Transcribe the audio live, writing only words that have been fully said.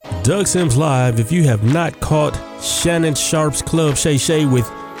Doug Sims Live. If you have not caught Shannon Sharp's Club Shay Shay with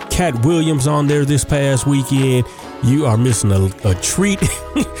Cat Williams on there this past weekend, you are missing a treat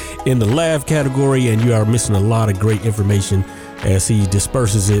in the laugh category, and you are missing a lot of great information as he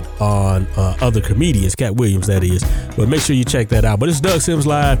disperses it on other comedians, Cat Williams that is. But make sure you check that out. But it's Doug Sims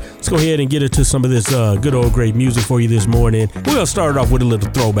Live. Let's go ahead and get into some of this good old great music for you this morning. We're going to start it off with a little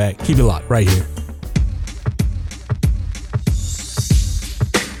throwback. Keep it locked right here.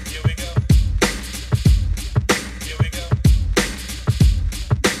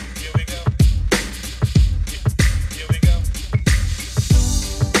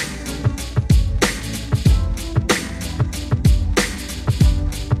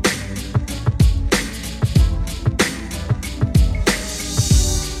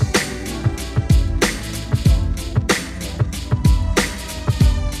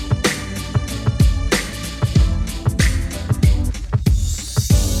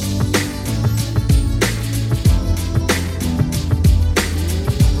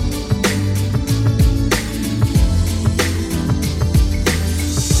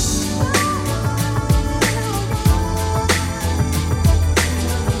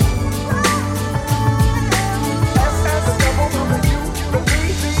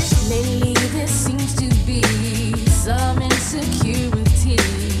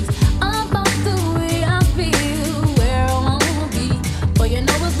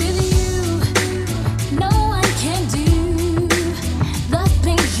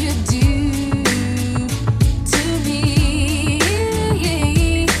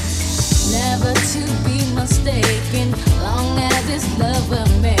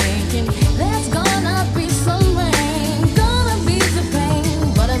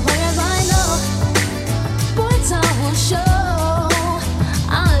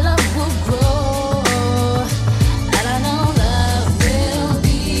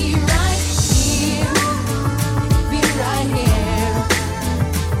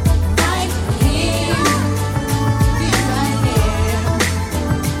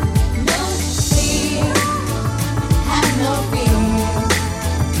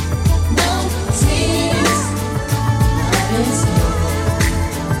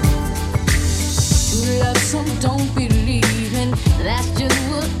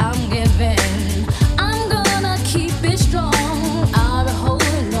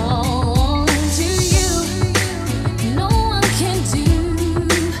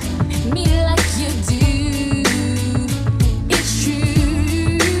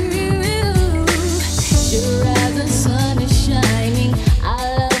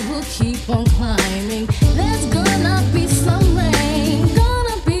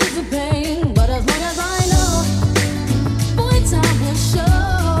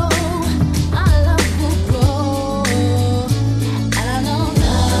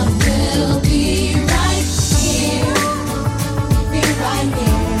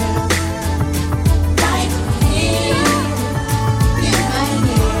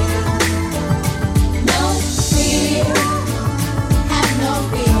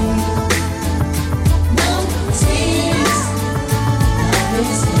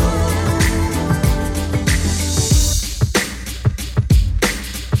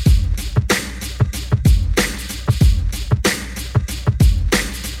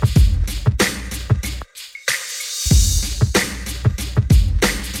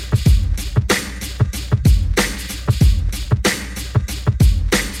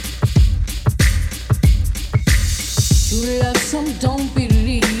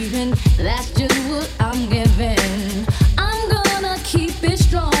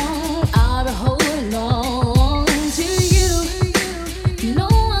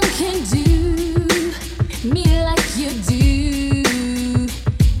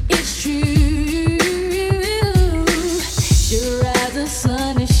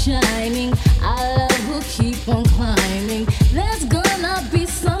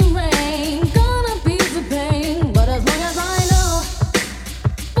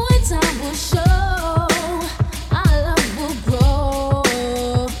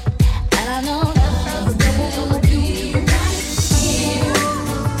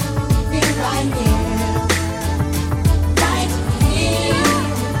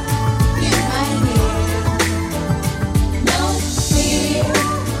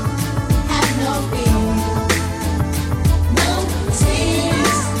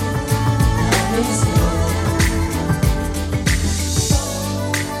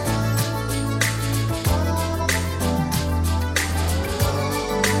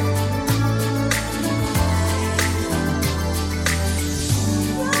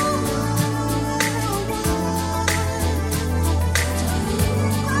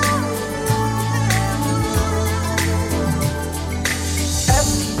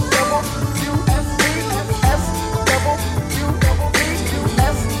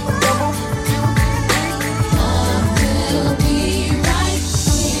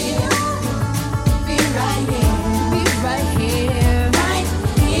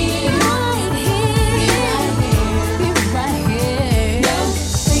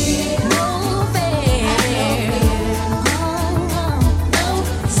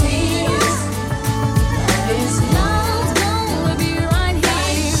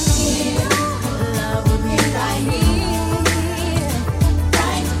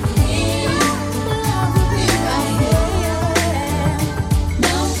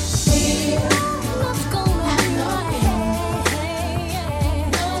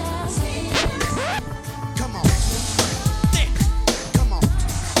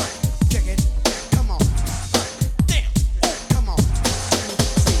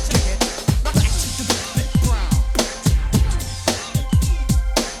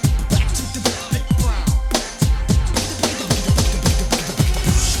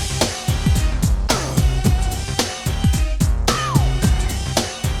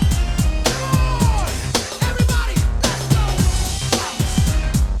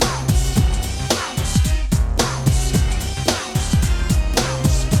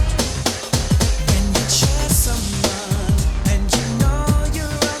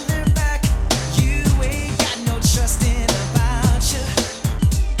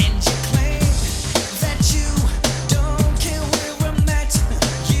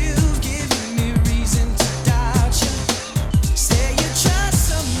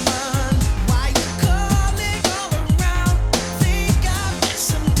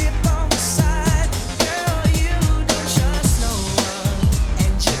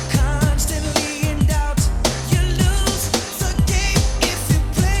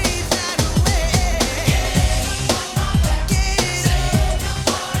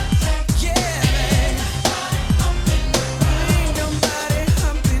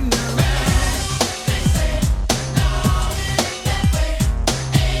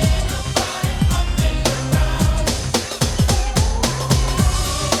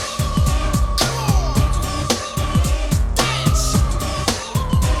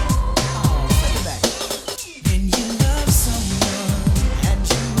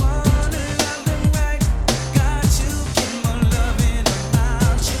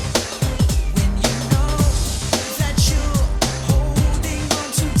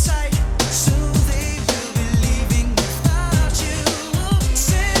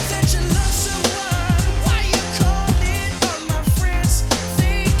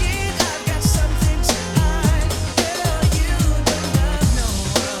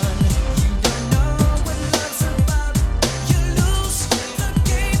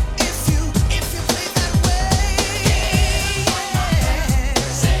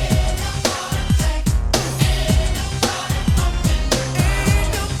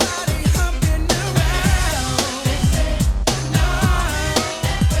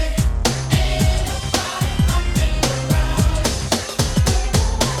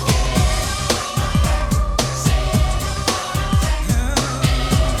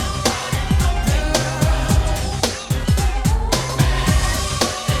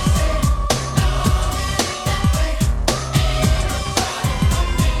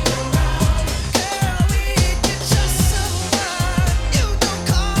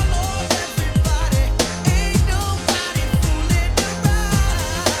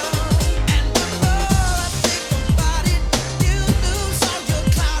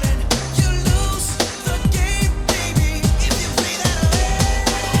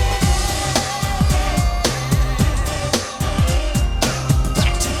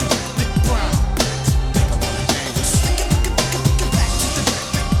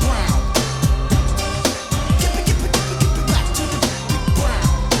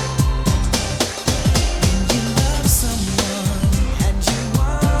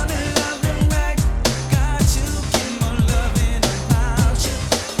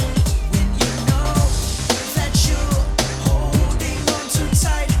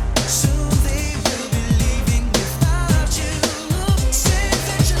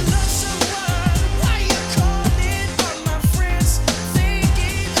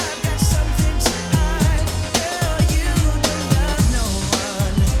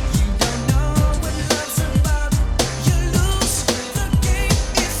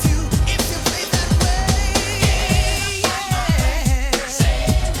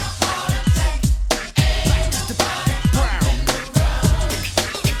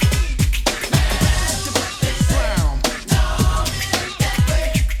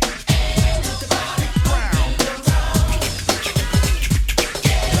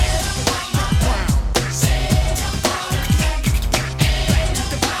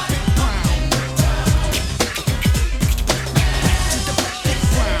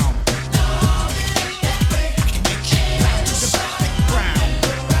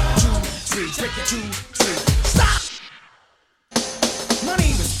 2, 3, stop! My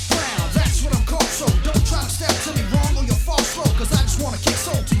name is Brown, that's what I'm called, so don't try to step to me wrong or you'll fall slow, cause I just wanna kick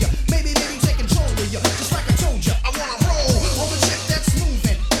soul to you. Maybe take control of you, just like I told you. I wanna roll on the chick that's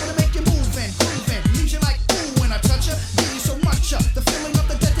moving, wanna make you moving, grooving, leave you like ooh when I touch you, give you so much, the feeling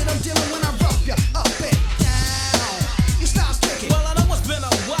of the death that I'm dealing when I rough you up and down. Your style's kicking. Well, I know it's been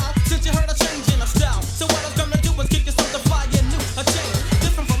a while since you heard a change in our style, so what I'm gonna do is kick you something fly and new, a change,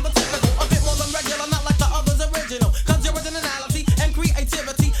 different from the typical, a bit more than regular, not like the others original, cause your originality and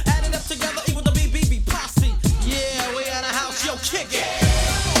creativity added up together equal the BBB posse. Yeah, we in the house, yo, kick it.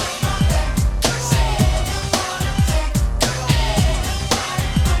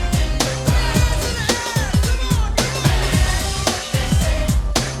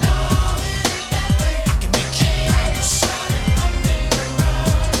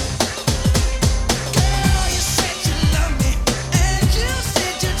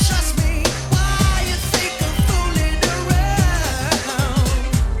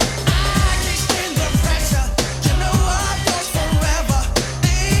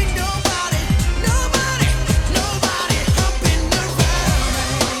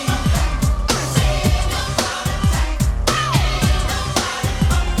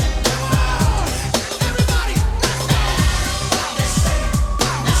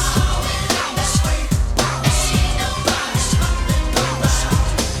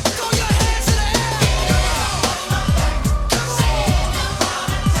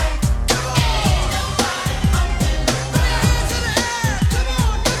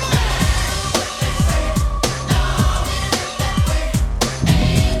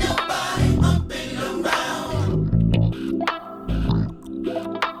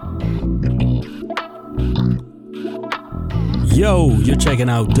 Yo, you're checking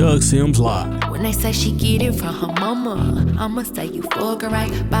out Doug Sims Live. When they say she get it from her mama, I'ma say you fucking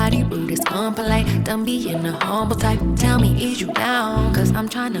right. Body rude is unpolite, done being a humble type. Tell me, is you down? Cause I'm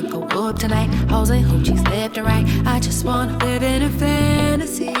trying to go up tonight. Hoes and hoochies left and right. I just wanna live in a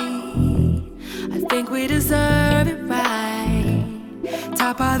fantasy. I think we deserve it right.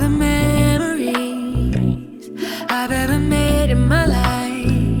 Top of the memories I've ever made in my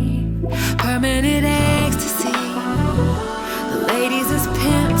life. Permanent ecstasy. Ladies as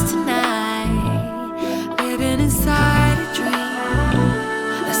pimps tonight, living inside a dream.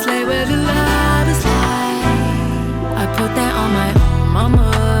 Let's lay where the love is like. I put that on my mama,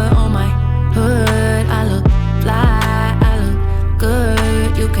 on my hood. I look fly, I look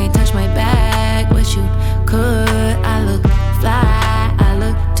good. You can't touch my bag, wish you could. I look fly, I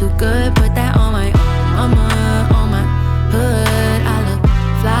look too good. Put that on my mama, on my hood. I look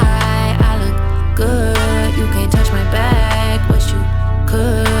fly, I look good. You can't touch my bag, wish you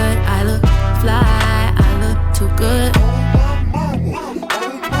could. I look fly, I look too good.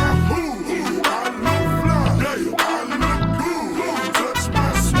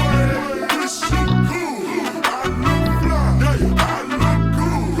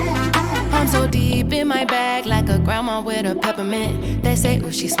 I'm so deep in my bag like a grandma with a peppermint. They say,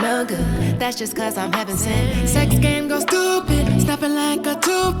 ooh, she smell good. That's just cause I'm heaven sent. Sex game goes stupid, snapping like a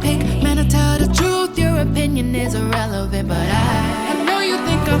toothpick. Man, I tell the truth, your opinion is irrelevant. But I know you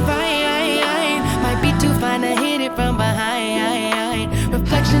think I'm fine. Might be too fine to hit it from behind.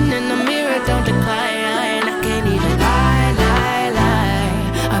 Reflection in the mirror, don't decline. I can't even lie.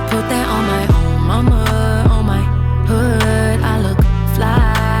 I put that on my mama, on my hood. I look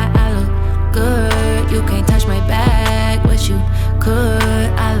fly, I look good. You can't touch my bag, wish you could.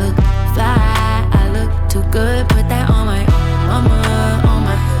 I look fly, I look too good. Put that on my mama, on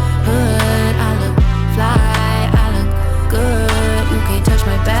my hood. I look fly, I look good. You can't touch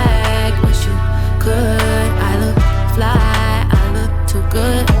my bag, wish you could. I look fly, I look too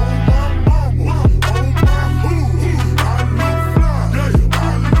good.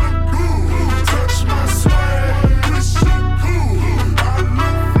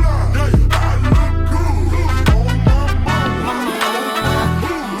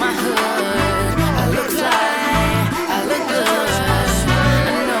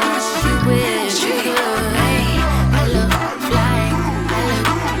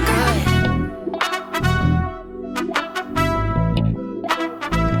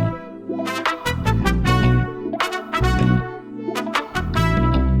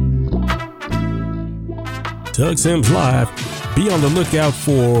 Doug Sims Live. Be on the lookout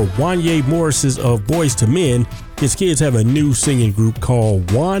for Wanye Morris's of Boys to Men. His kids have a new singing group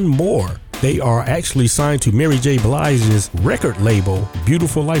called One More. They are actually signed to Mary J. Blige's record label,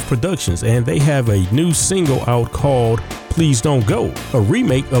 Beautiful Life Productions, and they have a new single out called Please Don't Go, a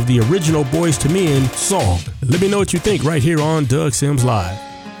remake of the original Boys to Men song. Let me know what you think right here on Doug Sims Live.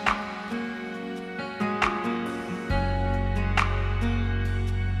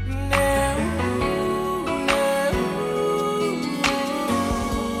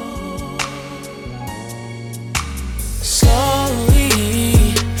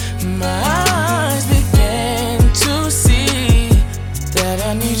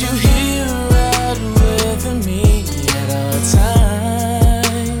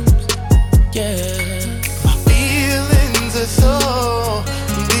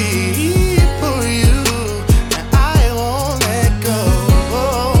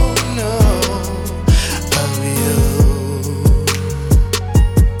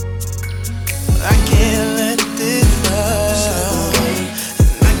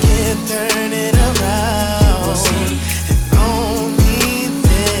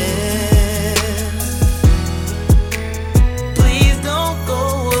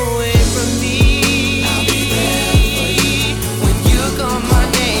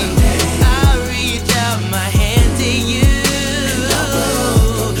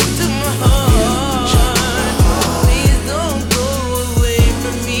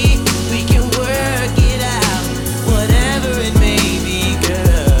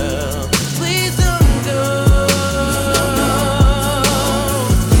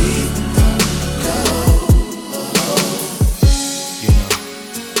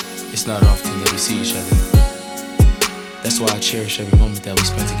 It's not often that we see each other. That's why I cherish every moment that we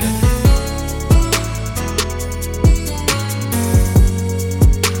spend together.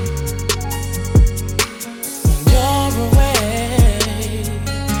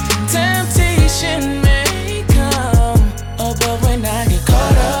 May come, oh, but when I get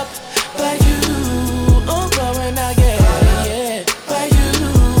caught up by you, oh, but when I get by you,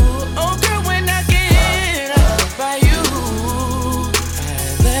 oh, girl, when I get by you, I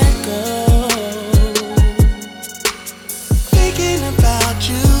let go. Thinking about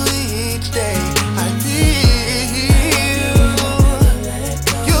you each day, I feel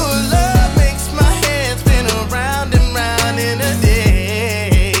your love makes my head spin around and round in a day.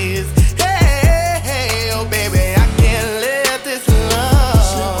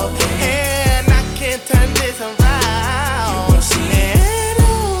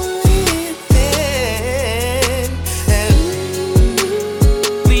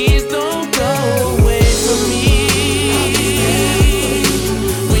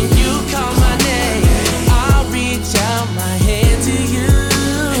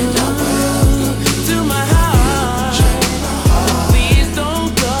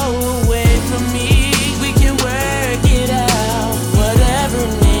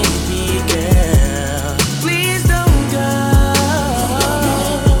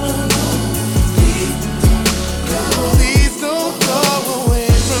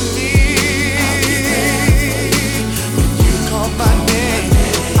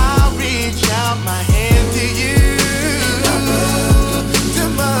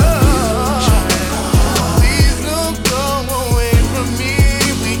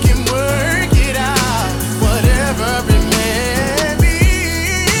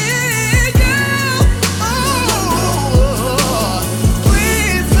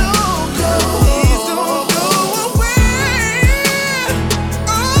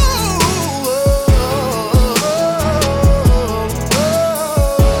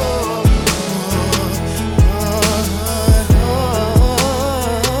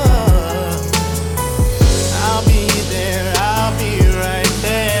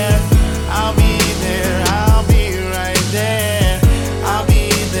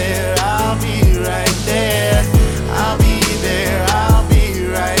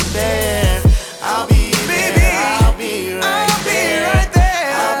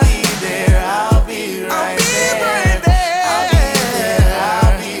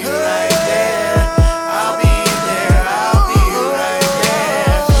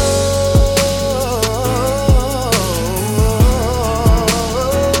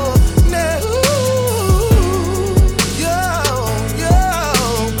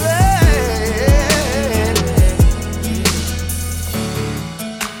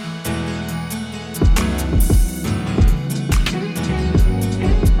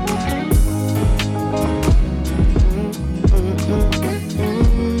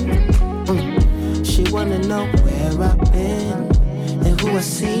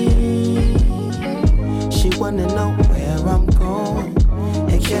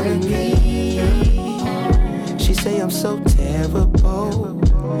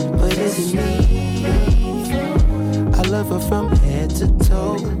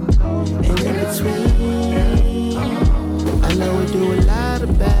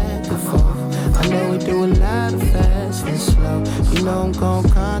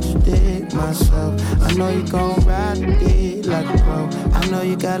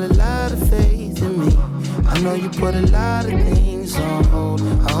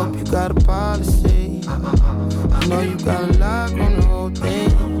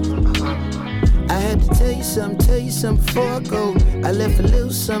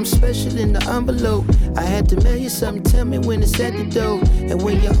 Something, tell me when it's at the door. And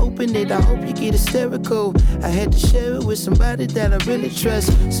when you open it, I hope you get hysterical. I had to share it with somebody that I really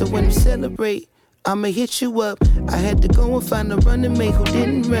trust. So when we celebrate, I'ma hit you up. I had to go and find a running mate who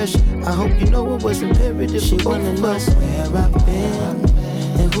didn't rush. I hope you know it was imperative. She wanna know where I've been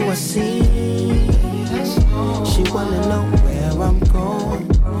and who I see. She wanna know where I'm going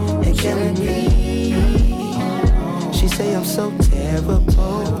and killing me. She say I'm so terrible,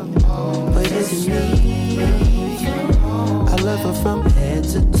 but it's me. I love her from head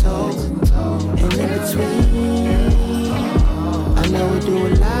to toe and in between. I know we do a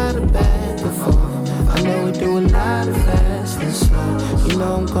lot of back and forth. I know we do a lot of fast and slow. You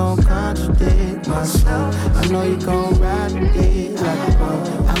know I'm gon' contradict myself. I know you gon' ride the dick like a pro.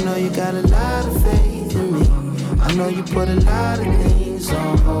 I know you got a lot of faith in me. I know you put a lot of things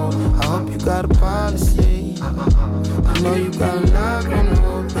on hold. I hope you got a policy. I know you got a lock on the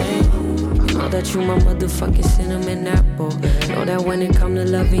whole thing. that you my motherfucking cinnamon apple. Know that when it come to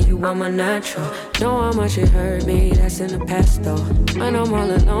loving you, I'm a natural. Know how much it hurt me, that's in the past though. When I'm all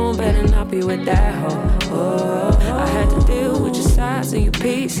alone, better not be with that hoe. Oh, I had to deal with your sides and your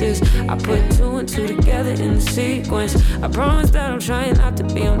pieces. I put two and two together in the sequence. I promise that I'm trying not to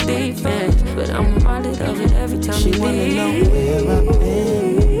be on defense, but I'm reminded of it every time you leave. She wanna know where I've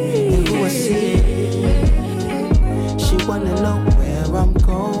been and who I see. She wanna know where I'm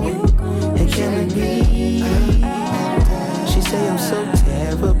going and can I leave. She say I'm so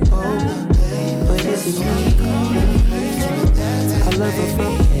terrible, but is it me? I love her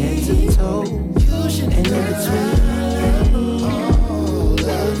from head to toe and in between.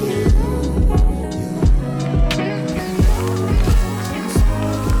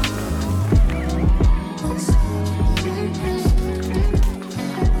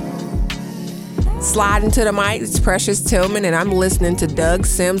 Sliding to the mic, it's Precious Tillman, and I'm listening to Doug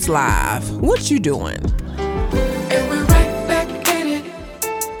Sims Live. What you doing? And we're right back in it.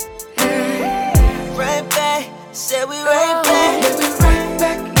 Right back, said we right back. And we're right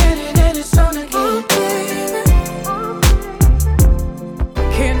back in it, and it's on again.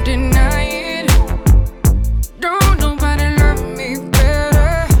 Can't deny it. Don't nobody love me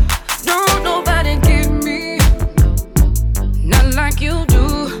better. Don't nobody give me. Not like you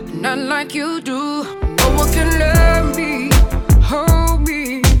do, not like you do. No one can love me, hold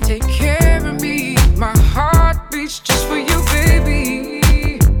me, take care of me. My heart beats just for you, baby.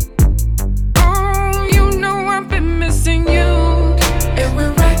 Oh, you know I've been missing you. And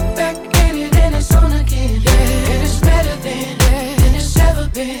we're right back in it, and it's on again. Yeah, and it's better than it's ever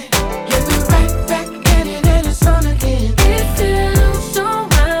been. Yeah, we're right back in it, and it's on again. It feels so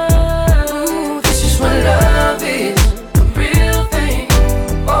right. Ooh, this is what love is, the real thing.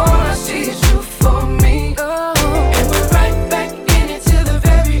 All I see is you for me. And we're right back in it till the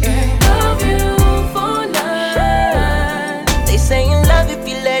very end. Love you for life. They say in love if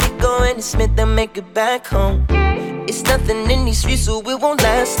you let it go and it's meant to make it back home. It's nothing in these streets so it won't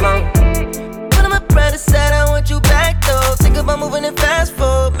last long. But on my brother side I want you back though. Think about moving it fast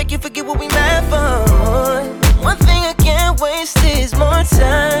forward, make you forget what we mad for. One thing I can't waste is more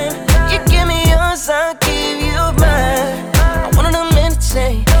time. You give me yours, I'll give you mine. I wanted a minute to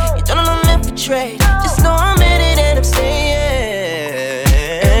say, you don't know I'm meant for trade. Just know I'm in it and I'm staying.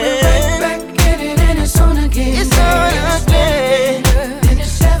 And we're right back in it, and it's on again. It's on again. And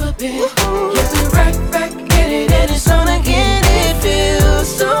it's ever been. Yeah, we're right back in it, and it's on again. It feels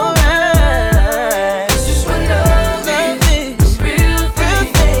so right. This is what love is, the real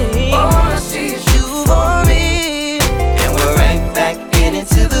thing. All I see is you for me. And we're right back in it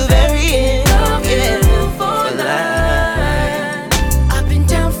to the very end. Love Yeah, you for for life. I've been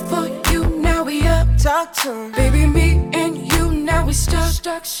down for you, now we up. Talk to him. Baby, me and you, now we stuck.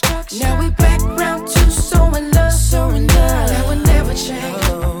 Now we back round to so in love. That would never change.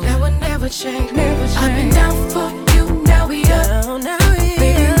 That would never change. I've been down for you, now we up.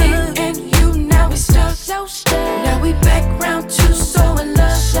 Baby, me and you, now we stuck. Now we back round to so in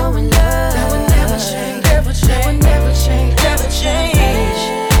love. That would never change. That would never change. Never change.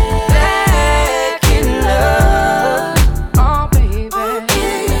 Back in love. Oh, baby.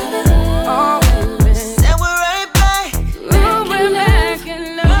 Oh, baby. Said we're right back. Ooh, we're back in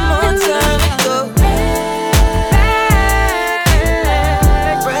love. One more time ago.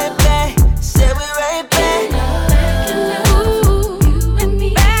 Right back. Said we're right back. Ooh, you and me.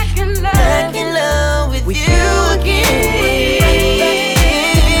 Back in love. Back in love with you again.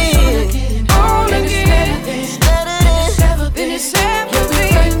 All again. It's better than Ever been. It's ever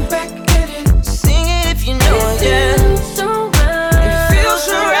been. Back in it. sing it if you know it, yeah. So right. It feels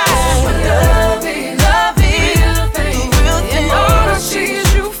so right. Love is The real thing. all I see is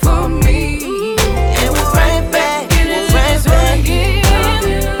you for me. And we're right back. We're right back. Love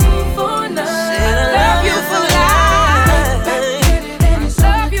you for life. Said I love you for life.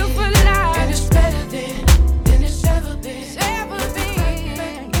 Love you for life. And it's better than it's ever been. It's ever been.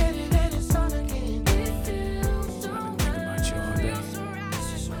 And it's on again. It feels so I've been thinking about you all day.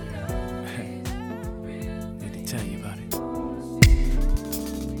 Need to tell you about it.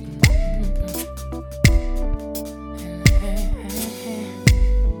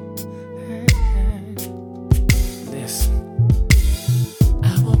 Listen. I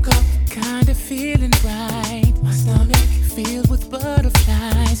woke up kinda feeling right. My stomach filled with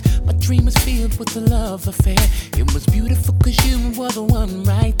butterflies. My dream was filled with a love affair. It was beautiful cause you were the one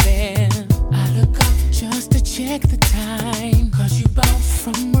right there. I look up just to check the time. Cause you bounced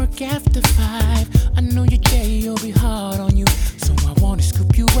from work after 5. I know your day will be hard on you. So I wanna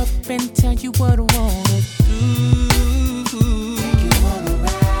scoop you up and tell you what I wanna do. Take you on a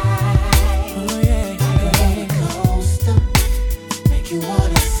ride.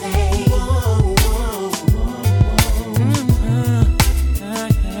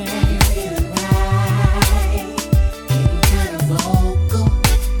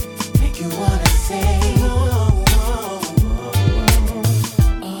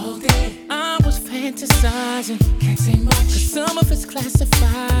 fantasizing. Can't say much, 'cause some of it's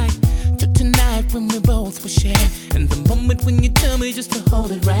classified. To tonight when we both will share. And the moment when you tell me just to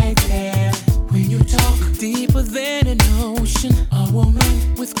hold it right there. When you talk deeper than an ocean, a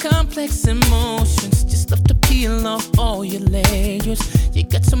woman with complex emotions, just love to peel off all your layers. You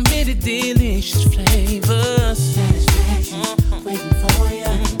got so many delicious flavors. Satisfaction, waiting for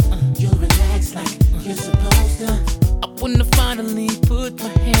you. You'll relax like you're supposed to. When I finally put my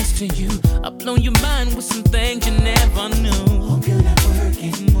hands to you, I've blown your mind with some things you never knew. Hope you're not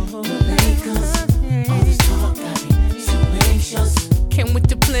working late, 'cause all this talk got me so anxious. Can't wait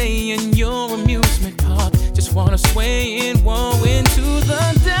to play in your amusement park. Just wanna sway and walk into the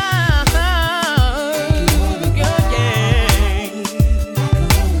dark.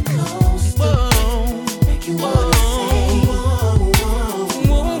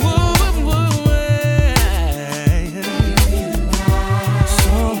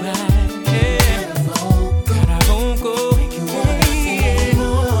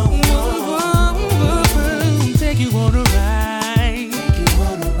 Take you on a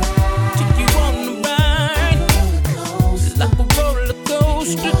ride, like a roller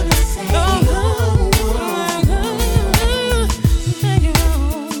coaster.